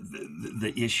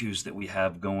the issues that we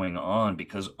have going on,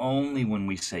 because only when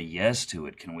we say yes to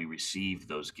it can we receive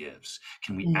those gifts.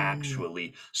 Can we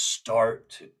actually start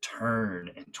to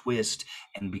turn and twist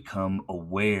and become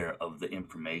aware of the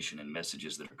information and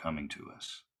messages that are coming to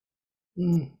us.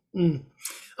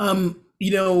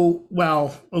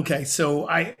 Wow. Okay. So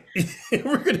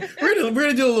we're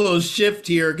gonna do a little shift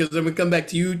here, because I'm gonna come back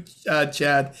to you,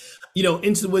 Chad.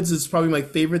 Into the Woods is probably my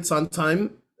favorite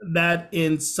Sondheim. That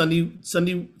in Sunday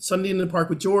in the Park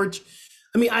with George.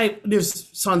 I mean, there's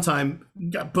Sondheim.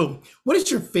 Boom. What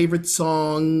is your favorite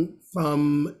song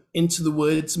from Into the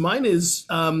Woods? Mine is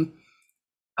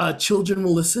Children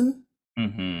Will Listen.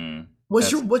 Mm-hmm.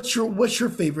 What's your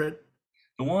favorite?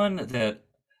 The one that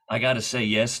I got to say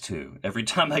yes to every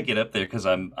time I get up there, because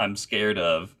I'm scared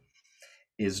of,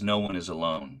 is No One Is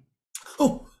Alone.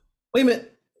 Oh, wait a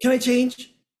minute. Can I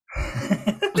change?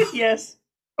 Yes.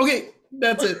 Okay,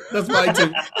 that's it. That's mine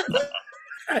too.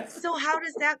 So how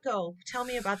does that go? Tell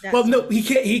me about that. Well, no, he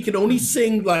can't. He can only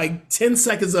sing like 10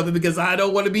 seconds of it, because I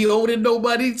don't want to be holding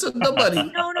nobody to nobody.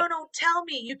 No. Tell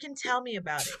me. You can tell me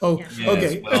about it. Oh, yeah. Yes,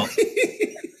 okay. Well,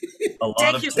 a lot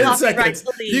Thank of you, 10 copyright seconds.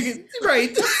 police.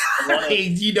 Right. Hey,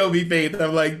 you know me, Faith.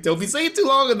 I'm like, don't be saying too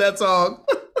long in that song.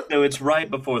 So it's right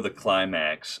before the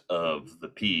climax of the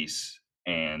piece,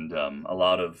 and a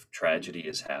lot of tragedy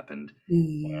has happened,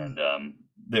 and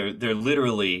they're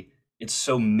literally, it's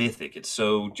so mythic, it's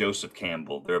so Joseph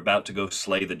Campbell. They're about to go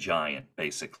slay the giant,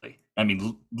 basically. I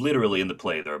mean, literally in the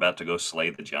play, they're about to go slay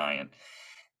the giant,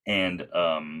 and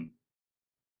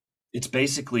it's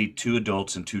basically 2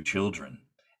 adults and 2 children,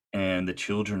 and the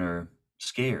children are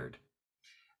scared,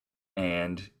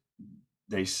 and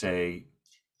they say,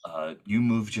 you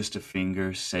move just a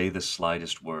finger, say the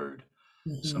slightest word.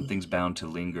 Something's bound to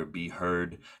linger, be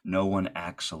heard. No one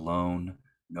acts alone.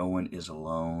 No one is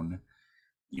alone.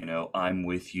 I'm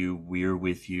with you. We're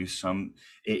with you. And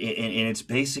it's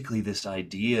basically this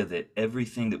idea that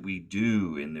everything that we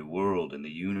do in the world, in the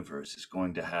universe, is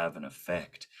going to have an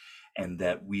effect, and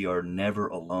that we are never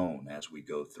alone as we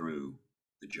go through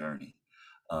the journey.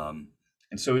 And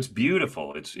so it's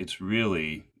beautiful. It's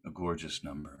really a gorgeous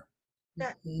number.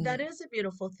 That is a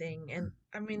beautiful thing. And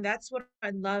I mean, that's what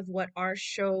I love, what our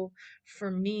show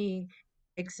for me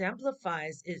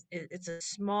exemplifies is it's a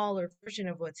smaller version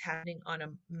of what's happening on a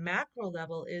macro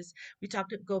level. Is we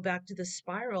go back to the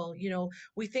spiral.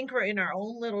 We think we're in our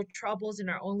own little troubles in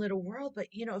our own little world, but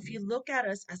if you look at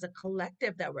us as a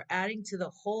collective, that we're adding to the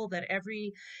whole, that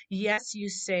every yes you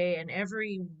say and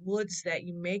every woods that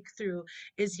you make through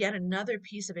is yet another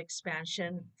piece of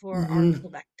expansion for our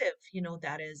collective,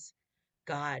 that is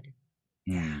God.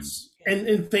 Mm.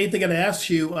 And Faith, I got to ask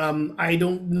you. I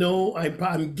don't know.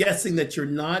 I'm guessing that you're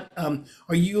not.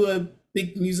 Are you a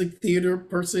big music theater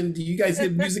person? Do you guys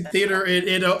get music theater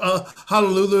in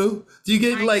Honolulu? Do you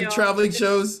get like traveling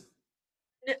shows?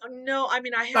 No, I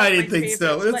mean, I have I my didn't think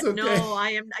so. favorites, It's but okay.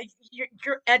 no,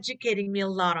 you're educating me a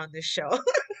lot on this show.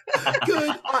 Good,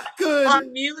 on, good.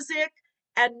 on music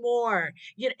and more.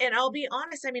 And I'll be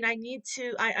honest, I mean,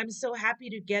 I'm so happy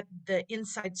to get the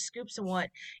inside scoops on what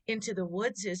Into the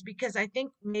Woods is, because I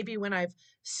think maybe when I've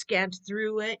scanned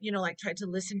through it, like tried to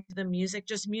listen to the music,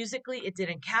 just musically, it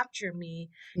didn't capture me,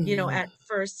 at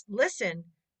first listen,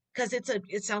 because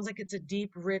it sounds like it's a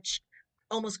deep, rich,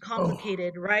 almost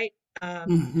complicated, right? that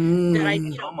I,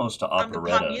 Hmm. Almost to I'm the pop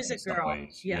operetta in music some girl.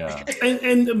 ways. Yeah. Yeah.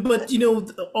 And but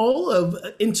all of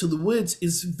Into the Woods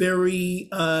is very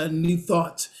New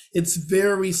Thought. It's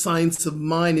very Science of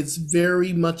Mind. It's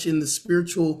very much in the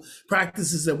spiritual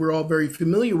practices that we're all very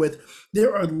familiar with.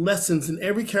 There are lessons, and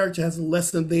every character has a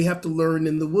lesson they have to learn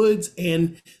in the woods,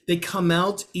 and they come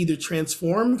out either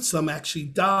transformed, some actually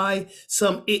die,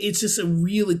 it's just a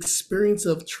real experience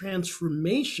of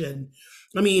transformation.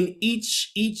 I mean,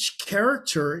 each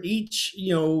character, each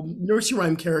nursery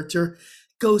rhyme character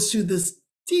goes through this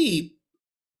deep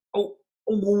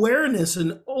awareness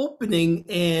and opening,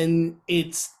 and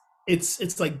it's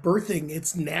like birthing.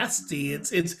 It's nasty.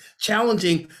 It's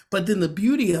challenging, but then the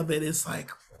beauty of it is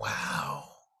like, wow,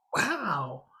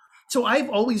 wow. So I've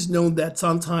always known that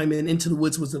Sometime in Into the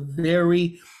Woods was a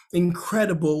very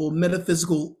incredible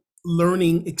metaphysical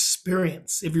learning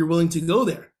experience if you're willing to go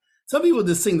there. Some people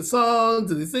just sing the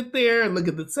songs and they sit there and look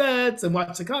at the sets and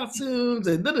watch the costumes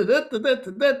and da da da da da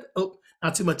da da. Oh,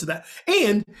 not too much of that.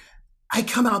 And I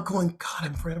come out going, God,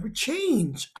 I'm forever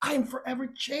changed. I'm forever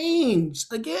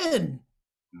changed again.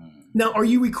 Now, are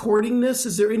you recording this?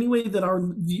 Is there any way that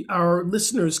our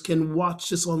listeners can watch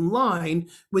this online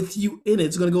with you in it?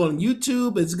 It's going to go on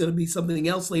YouTube. It's going to be something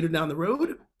else later down the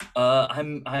road.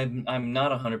 I'm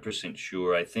not 100%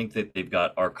 sure. I think that they've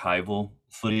got archival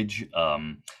footage,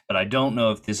 but I don't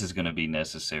know if this is going to be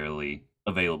necessarily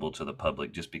available to the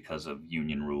public just because of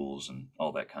union rules and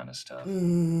all that kind of stuff.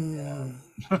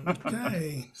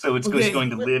 Okay. So it's Okay. just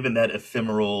going to live in that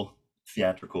ephemeral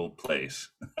theatrical place.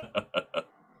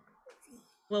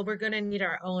 Well, we're going to need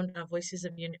our own Voices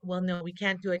of Union. Well, no, we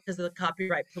can't do it because of the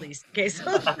copyright police. Okay, so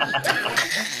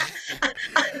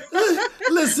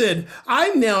Listen, I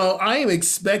am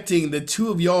expecting the two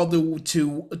of y'all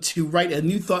to write a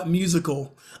New Thought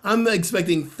musical. I'm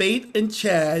expecting Faith and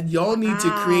Chad. Y'all need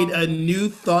to create a New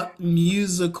Thought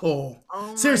musical. oh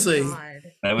my Seriously. God.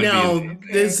 That would Now, be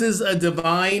this is a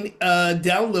divine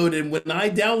download, and when I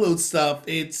download stuff,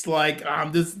 it's like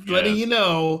I'm just letting you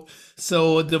know.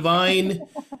 So a divine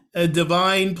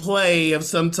play of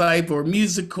some type or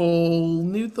musical,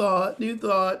 New Thought.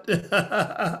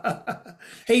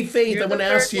 Hey, Faith, You're I the want to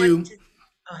third ask one you. to-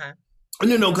 uh-huh.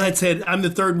 No, go ahead, Ted. I'm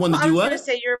the third one to Well, I do was going to what?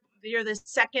 say you're the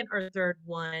second or third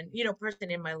one, person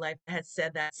in my life that has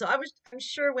said that. So I'm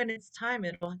sure when it's time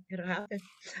it'll happen.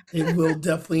 It will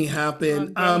definitely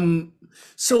happen. Someday.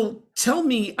 So tell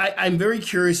me, I'm very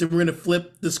curious, and we're going to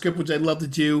flip the script, which I'd love to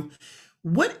do.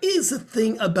 What is the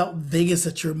thing about Vegas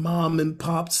that your mom and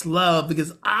pops love?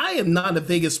 Because I am not a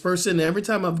Vegas person. Every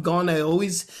time I've gone, I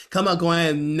always come out going, I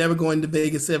am never going to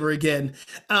Vegas ever again.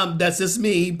 That's just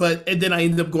me. And then I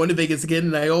end up going to Vegas again,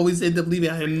 and I always end up leaving.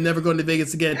 I am never going to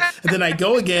Vegas again. And then I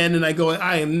go again, and I go,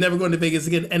 I am never going to Vegas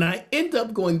again. And I end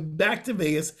up going back to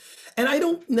Vegas. And I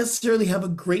don't necessarily have a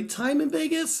great time in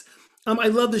Vegas. I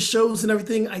love the shows and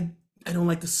everything. I don't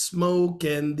like the smoke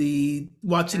and the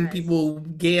watching Yes. people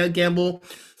gamble.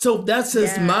 So that's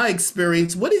just my Yes.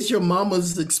 experience. What is your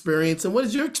mama's experience, and what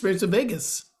is your experience in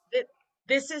Vegas?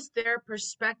 This is their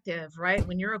perspective, right?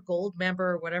 When you're a gold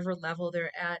member or whatever level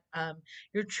they're at,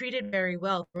 you're treated very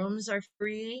well. Rooms are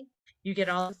free. You get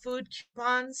all the food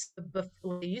coupons.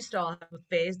 Well, they used to all have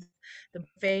buffets. The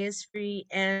buffet is free,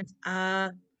 and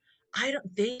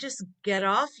they just get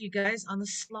off, you guys, on the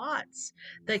slots.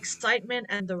 The excitement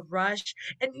and the rush.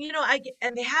 And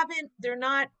they're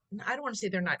not, I don't want to say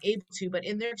they're not able to, but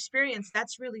in their experience,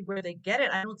 that's really where they get it.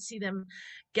 I don't see them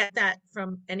get that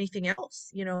from anything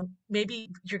else. Maybe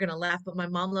you're gonna laugh, but my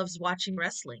mom loves watching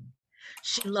wrestling.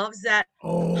 She loves that.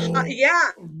 Oh, Yeah,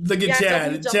 look at yeah,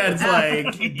 Chad. Chad's WWF.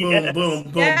 like boom, Yes. boom,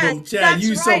 boom, Yes, boom. Chad, that's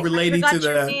you so right. I relating to forgot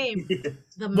your that. name.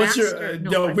 The What's your? master.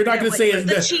 No, I we're not forget gonna say the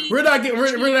his name. chief. We're not The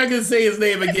gonna say his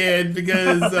name again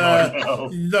because Oh,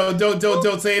 no. no,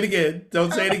 don't say it again.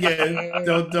 Don't say it again.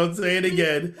 Okay. Don't say it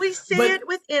again. We say But it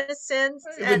with innocence.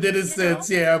 with And, innocence,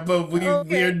 yeah, but we are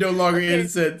okay, no longer okay.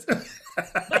 innocent.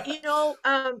 But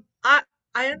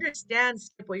I understand,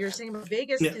 Skip, what you're saying about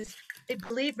Vegas Yeah. because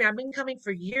believe me, I've been coming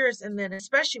for years, and then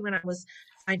especially when I was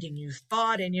finding New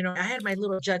Thought, and I had my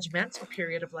little judgmental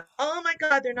period of like, oh my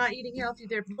God, they're not eating healthy,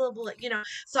 they're blah blah,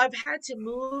 So I've had to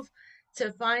move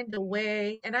to find a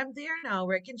way, and I'm there now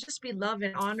where it can just be love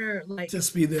and honor, like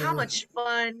Just be there. how much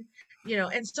fun.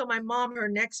 And so my mom, her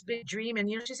next big dream, and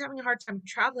she's having a hard time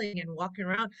traveling and walking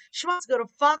around. She wants to go to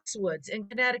Foxwoods in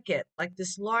Connecticut, like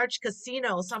this large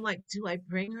casino. So I'm like, do I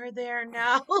bring her there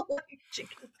now? Like, she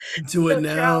can Do it still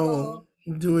now. travel.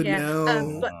 Do it Yeah.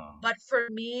 now. But for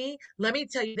me, let me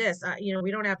tell you this. We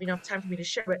don't have enough time for me to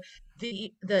share, but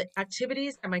the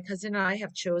activities that my cousin and I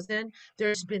have chosen,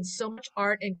 there's been so much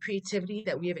art and creativity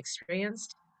that we have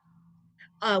experienced.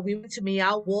 We went to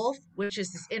Meow Wolf, which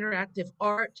is this interactive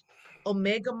art.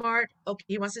 Omega Mart. Okay,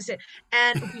 he wants to say,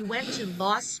 and we went to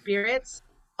Lost Spirits.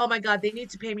 Oh my God, they need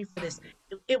to pay me for this.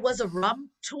 It was a rum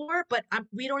tour, but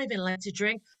we don't even like to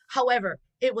drink. However,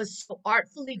 it was so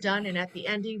artfully done, and at the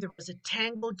ending, there was a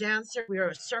tango dancer. We were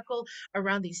a circle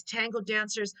around these tango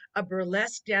dancers, a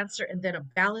burlesque dancer, and then a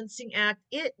balancing act.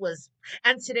 It was,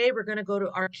 and today we're going to go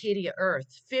to Arcadia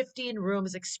Earth, 15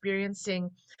 rooms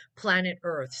experiencing planet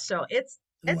Earth. So it's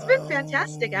been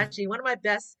fantastic, Wow. actually. One of my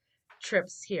best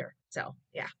trips here. So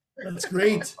yeah. That's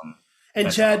great. Awesome. And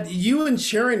That's Chad, you and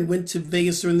Sharon went to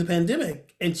Vegas during the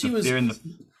pandemic, and she was during the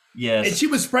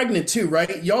yes. pregnant too,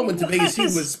 right? Y'all went to Vegas. She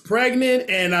Yes. was pregnant,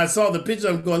 and I saw the picture.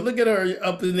 I'm going, look at her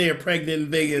up in there, pregnant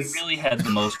in We Vegas. really had the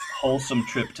most wholesome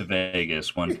trip to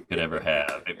Vegas one could ever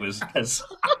have. It was because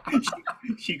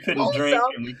she couldn't drink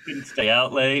Wholesome. and we couldn't stay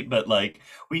out late, but like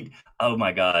oh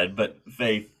my God. But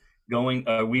Faith,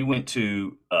 we went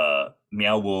to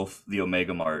Meow Wolf, the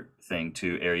Omega Mart thing,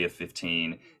 to Area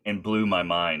 15, and blew my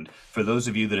mind. For those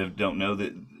of you that don't know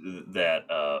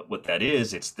that what that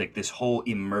is, it's like this whole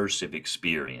immersive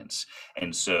experience.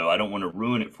 And so I don't want to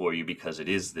ruin it for you because it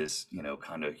is this,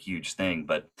 kind of huge thing.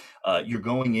 But you're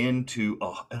going into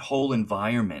a whole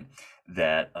environment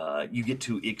that you get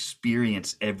to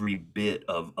experience every bit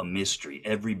of a mystery,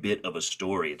 every bit of a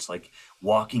story. It's like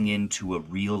walking into a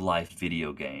real life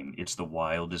video game. It's the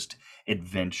wildest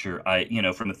adventure.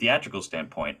 From a theatrical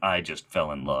standpoint, I just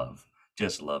fell in love.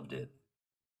 Just loved it.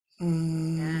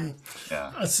 Mm,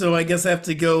 Yeah. so I guess I have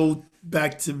to go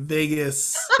back to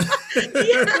Vegas.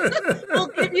 Yeah. We'll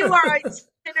give you our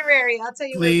itinerary. I'll tell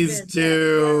you where you've Please been. Yeah,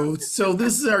 do. So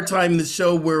this is our time in the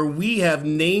show where we have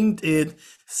named it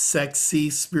Sexy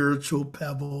Spiritual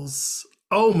Pebbles.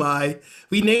 Oh my,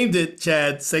 we named it,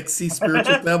 Chad, Sexy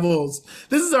Spiritual Pebbles.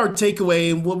 This is our takeaway,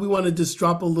 and what we want to just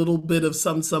drop a little bit of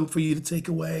some for you to take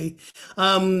away.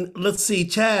 Let's see,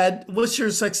 Chad, what's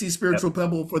your Sexy Spiritual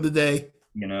Pebble for the day?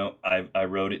 I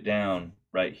wrote it down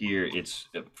right here. It's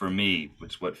for me,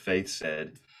 it's what Faith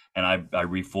said. And I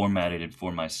reformatted it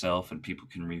for myself, and people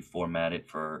can reformat it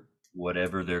for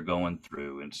whatever they're going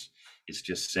through. It's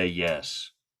just say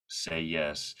yes,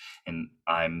 and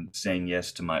I'm saying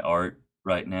yes to my art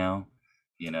right now.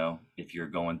 If you're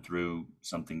going through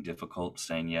something difficult,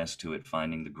 saying yes to it,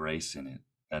 finding the grace in it.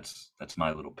 That's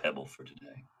my little pebble for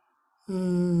today.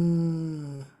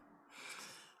 Hmm.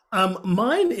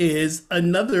 Mine is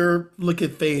another look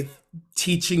at Faith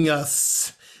teaching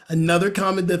us. Another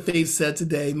comment that Faith said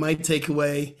today, my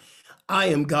takeaway: I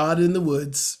am God in the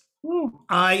woods.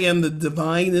 I am the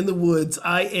divine in the woods.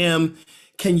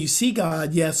 Can you see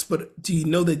God? Yes, but do you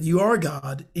know that you are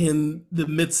God in the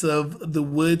midst of the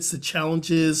woods, the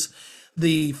challenges,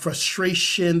 the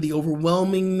frustration, the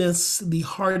overwhelmingness, the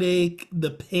heartache, the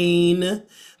pain,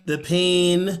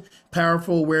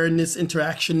 powerful awareness,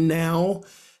 interaction now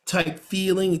type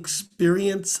feeling,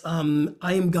 experience.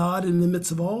 I am God in the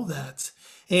midst of all that.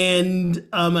 And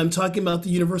I'm talking about the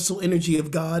universal energy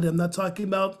of God. I'm not talking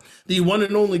about the one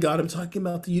and only God. I'm talking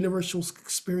about the universal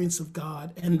experience of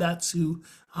God. And that's who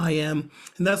I am.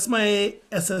 And that's my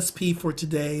SSP for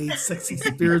today. Sexy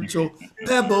Spiritual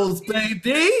Pebbles,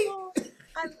 baby.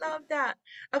 I love that.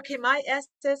 Okay, my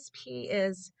SSP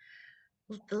is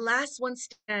the last one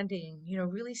standing,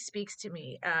 really speaks to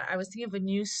me. I was thinking of a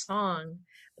new song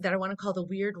that I want to call the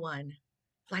weird one.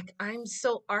 Like,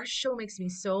 our show makes me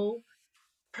so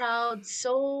proud,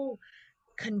 so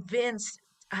convinced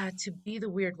to be the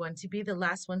weird one, to be the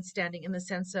last one standing, in the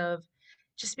sense of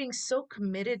just being so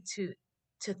committed to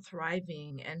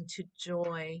thriving and to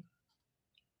joy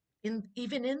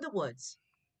even in the woods.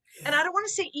 And I don't want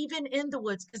to say even in the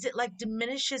woods, because it like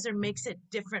diminishes or makes it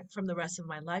different from the rest of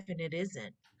my life, and it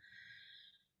isn't.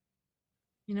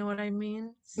 You know what I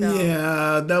mean? So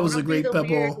Yeah, that I was want a to be great the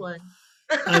weird pebble. one.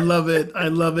 I love it. I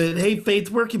love it. Hey,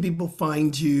 Faith, where can people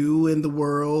find you in the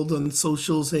world on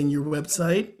socials and your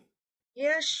website?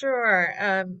 Yeah, sure.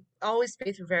 Always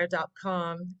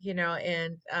faithrivera.com,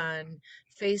 and on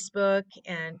Facebook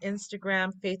and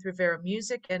Instagram, Faith Rivera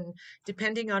Music. And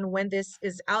depending on when this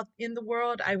is out in the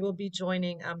world, I will be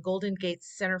joining Golden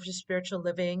Gates Center for Spiritual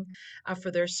Living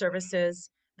for their services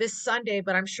this Sunday,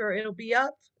 but I'm sure it'll be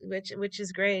up, which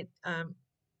is great.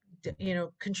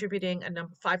 Contributing a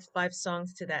number five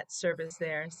songs to that service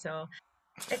there. So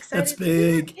That's excited to do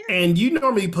that. big. Yeah. And you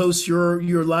normally post your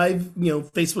live,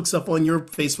 Facebook stuff on your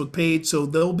Facebook page, so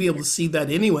they'll be able to see that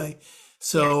anyway.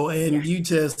 So, Yes. and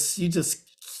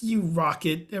Yes. you rock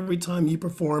it every time you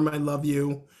perform. I love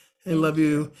you. I Thank love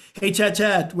you. Hey,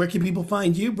 Chad, where can people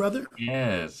find you, brother?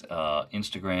 Yes,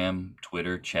 Instagram,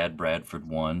 Twitter, Chad Bradford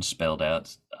 1, spelled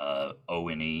out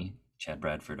ONE, Chad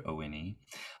Bradford, O-N-E.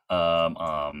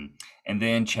 And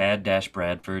then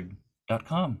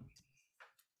chad-bradford.com.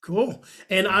 Cool.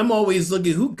 And I'm always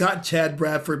looking, who got Chad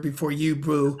Bradford before you,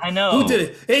 Brew? I know. Who did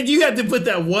it? And you had to put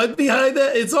that one behind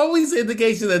that. It's always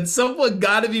indication that someone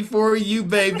got it before you,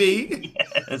 baby.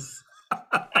 Yes.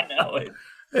 I know it.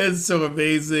 It's so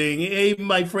amazing. Hey,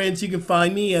 my friends, you can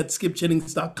find me at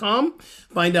skipjennings.com.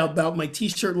 Find out about my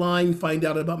t-shirt line, find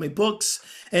out about my books,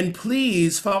 and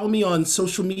please follow me on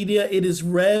social media. It is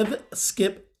Rev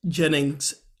Skip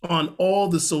Jennings on all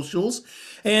the socials.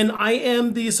 And I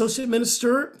am the associate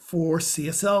minister for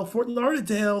CSL Fort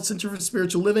Lauderdale Center for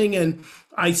Spiritual Living. And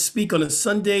I speak on a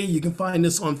Sunday. You can find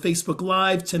us on Facebook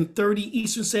Live, 10:30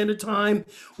 Eastern Standard Time,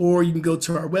 or you can go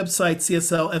to our website,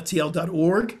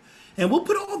 cslftl.org. And we'll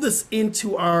put all this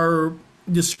into our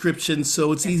description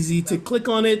so it's easy to click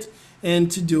on it and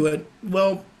to do it.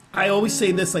 Well, I always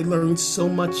say this, I learned so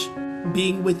much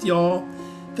being with y'all.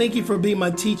 Thank you for being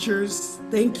my teachers.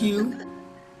 Thank you.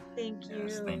 Thank you.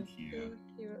 Yes, thank you.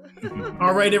 Thank you.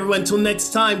 All right, everyone, until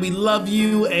next time, we love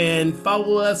you and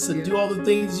follow us and do all the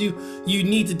things you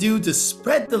need to do to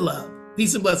spread the love.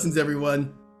 Peace and blessings,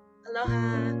 everyone.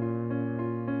 Aloha.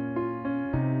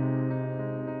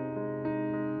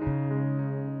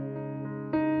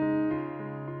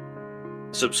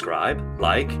 Subscribe,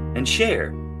 like, and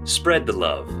share. Spread the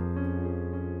love.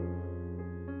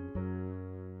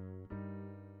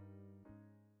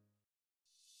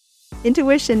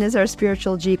 Intuition is our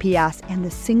spiritual GPS and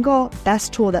the single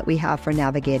best tool that we have for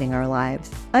navigating our lives.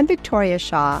 I'm Victoria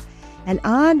Shaw, and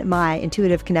on my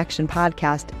Intuitive Connection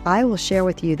podcast, I will share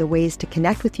with you the ways to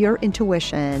connect with your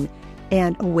intuition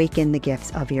and awaken the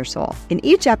gifts of your soul. In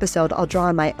each episode, I'll draw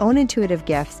on my own intuitive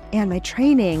gifts and my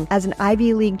training as an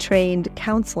Ivy League trained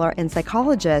counselor and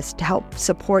psychologist to help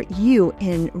support you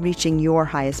in reaching your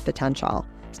highest potential.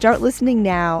 Start listening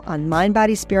now on Mind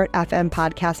Body Spirit FM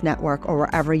Podcast Network or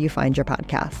wherever you find your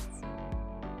podcasts.